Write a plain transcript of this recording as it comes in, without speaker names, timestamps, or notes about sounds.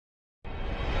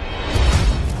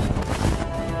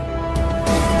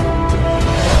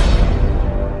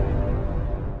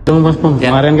Mas Pong,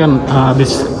 Ya. kemarin kan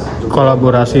habis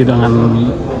kolaborasi dengan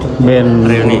band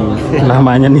Reuni.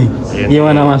 namanya nih. Reuni.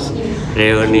 Gimana Mas?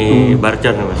 Reuni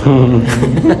Barcon Mas.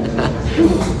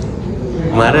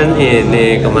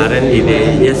 Kemarin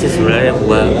idenya sih sebenarnya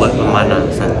buat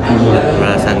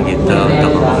pemanasan gitu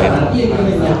untuk ngomongin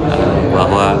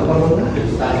bahwa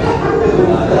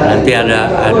nanti ada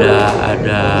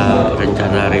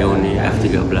rencana reuni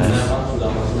F13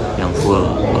 yang full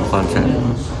konser.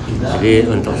 Jadi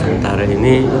untuk sementara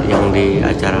ini yang di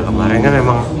acara kemarin kan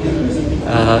memang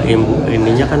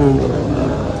ininya kan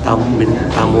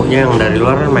tamunya yang dari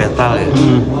luar kan metal ya.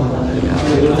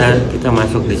 Ya, kita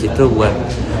masuk di situ buat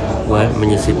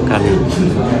menyisipkan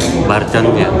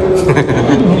barconnya.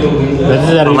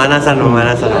 Pemanasan.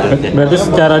 Berarti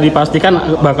secara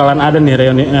dipastikan bakalan ada nih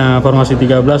reuni Formasi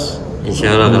 13.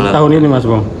 Insya Allah kalau tahun ini Mas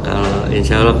Bong.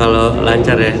 Insya Allah kalau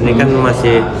lancar ya. Ini kan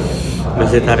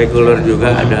masih tarik ulur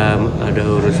juga, ada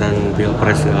urusan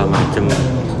pilpres segala macam,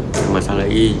 masalah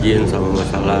izin sama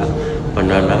masalah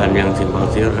pendanaan yang simpang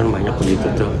siur kan banyak begitu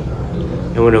tuh.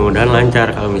 Ya mudah-mudahan lancar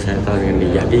kalau misalnya tahun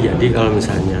ini jadi kalau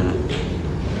misalnya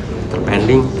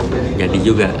terpending jadi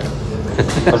juga.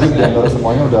 Tapi di antara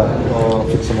semuanya udah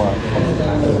fix semua.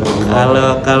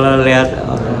 Kalau lihat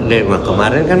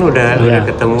kemarin kan udah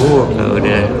ketemu,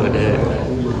 udah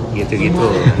gitu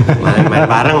main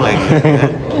bareng lagi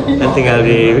kan tinggal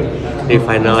di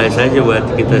finalize aja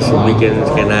buat kita bikin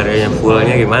skenario yang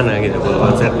fullnya gimana gitu, full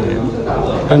konsernya.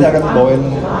 Nanti akan bawain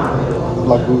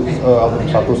lagu album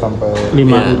 1 sampai 5.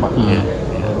 Ya.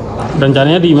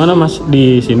 Rencananya di mana Mas?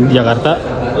 Di sini di Jakarta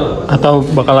atau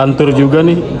bakalan tur juga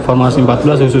nih Formasi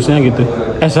 14 khususnya gitu?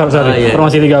 Sorry.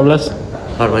 Formasi 13.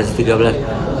 Formasi 13.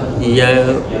 Iya,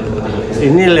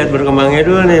 ini lihat berkembangnya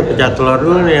dulu nih, pecah telur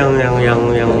dulu nih yang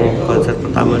konser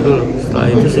pertama dulu. Setelah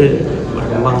itu sih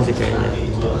berkembang sih kayaknya.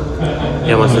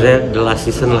 Ya maksudnya the last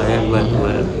season lah ya buat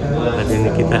ini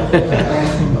kita.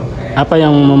 Apa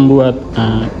yang membuat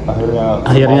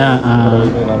akhirnya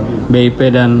BIP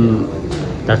dan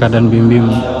Kakak dan Bim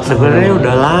sebenarnya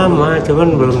udah lama,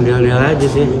 cuman belum deal aja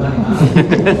sih.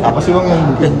 Apa sih Bang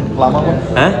yang bikin lama Bang?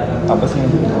 Hah? Apa sih yang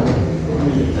bikin lama?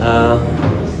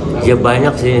 Ya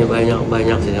banyak sih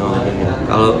yang bikin.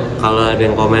 Kalau ada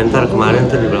yang komentar kemarin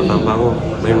tuh di belakang panggung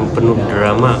main penuh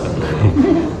drama.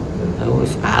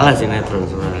 Salah sinetron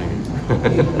sebenarnya.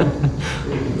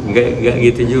 Nggak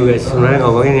gitu juga sebenarnya,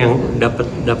 ngomongin yang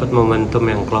dapat momentum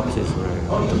yang klop sih sebenarnya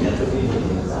untuk itu.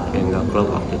 Kayak nggak klop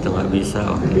waktu itu nggak bisa,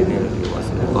 waktu ini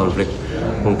masalah konflik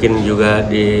mungkin juga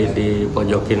di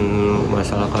pojokin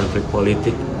masalah konflik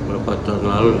politik beberapa tahun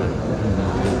lalu lah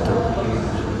gitu,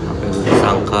 sampai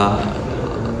disangka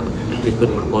ikut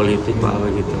berpolitik apa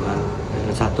gitu kan.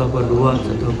 Satu apa dua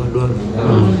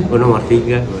gue nomor 3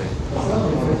 gue.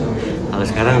 Kalau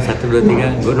sekarang 1, 2,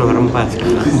 3 gue nomor 4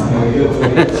 sekarang.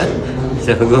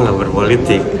 So gue nggak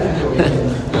berpolitik.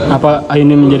 Apa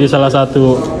ini menjadi salah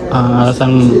satu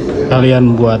alasan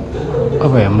kalian buat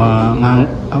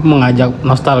mengajak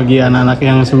nostalgia anak-anak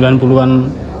yang 90-an?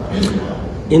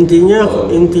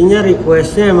 Intinya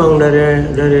requestnya emang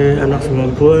dari anak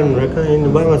 90-an, mereka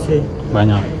ini banget sih.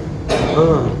 Banyak.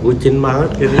 Bucin banget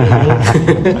gitu.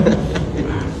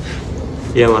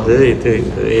 Ya maksudnya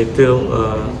itu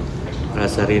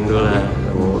rasa rindu lah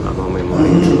sama memori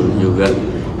itu juga.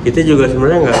 Kita juga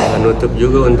sebenarnya nggak nutup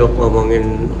juga untuk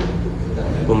ngomongin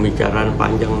pembicaraan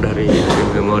panjang dari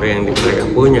memori yang mereka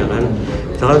punya kan.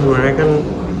 Itu kan sebenarnya kan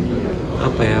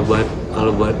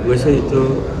kalau buat gue sih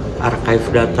itu archive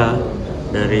data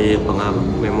dari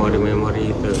memori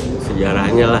itu,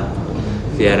 sejarahnya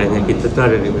kita tuh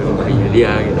ada di memorinya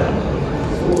dia gitu.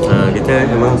 Nah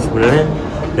kita emang sebenarnya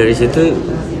dari situ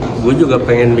gue juga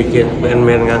pengen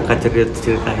ngangkat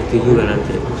cerita itu juga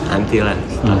nanti lah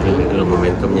setelah ini dulu,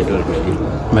 momentumnya dulu.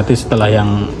 Berarti setelah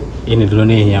yang ini dulu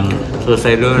nih, yang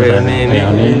selesai dulu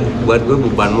ini buat gue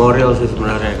beban moral sih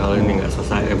sebenarnya kalau ini nggak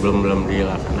selesai, belum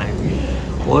dilaksanain.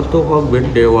 Waktu kok band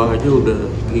Dewa aja udah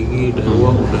gigi, Dewa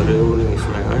udah Reuni,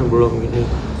 Slanknya belum gitu,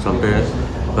 sampai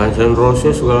Guns N'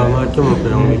 Roses segala macam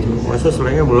yang gitu, masa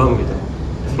Slanknya belum gitu.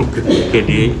 kayak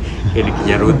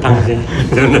dikejar utang sih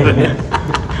sebenarnya.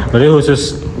 Berarti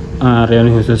khusus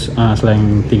reuni khusus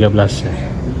Slank 13 ya?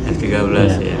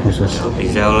 13 ya. Khusus.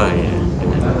 Insya Allah ya.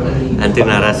 Nanti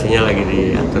narasinya lagi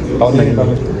diatur. Tahun lagi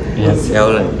tahun. Iya. Insya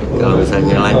Allah kalau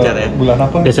misalnya lancar ya. Bulan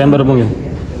apa? Desember mungkin.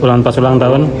 Pas ulang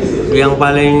tahun. Yang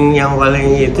paling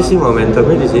itu sih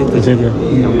momentumnya di situ.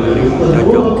 Yang paling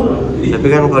cocok. Tapi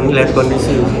kan lihat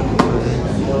kondisi.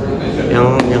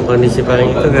 Yang kondisi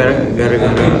paling itu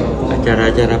gara-gara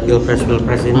acara-acara pilpres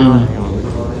ini lah yang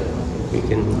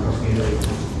bikin.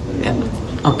 Ya.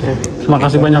 Oke. Terima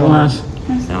kasih banyak Mas.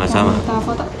 Sama-sama.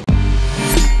 Foto.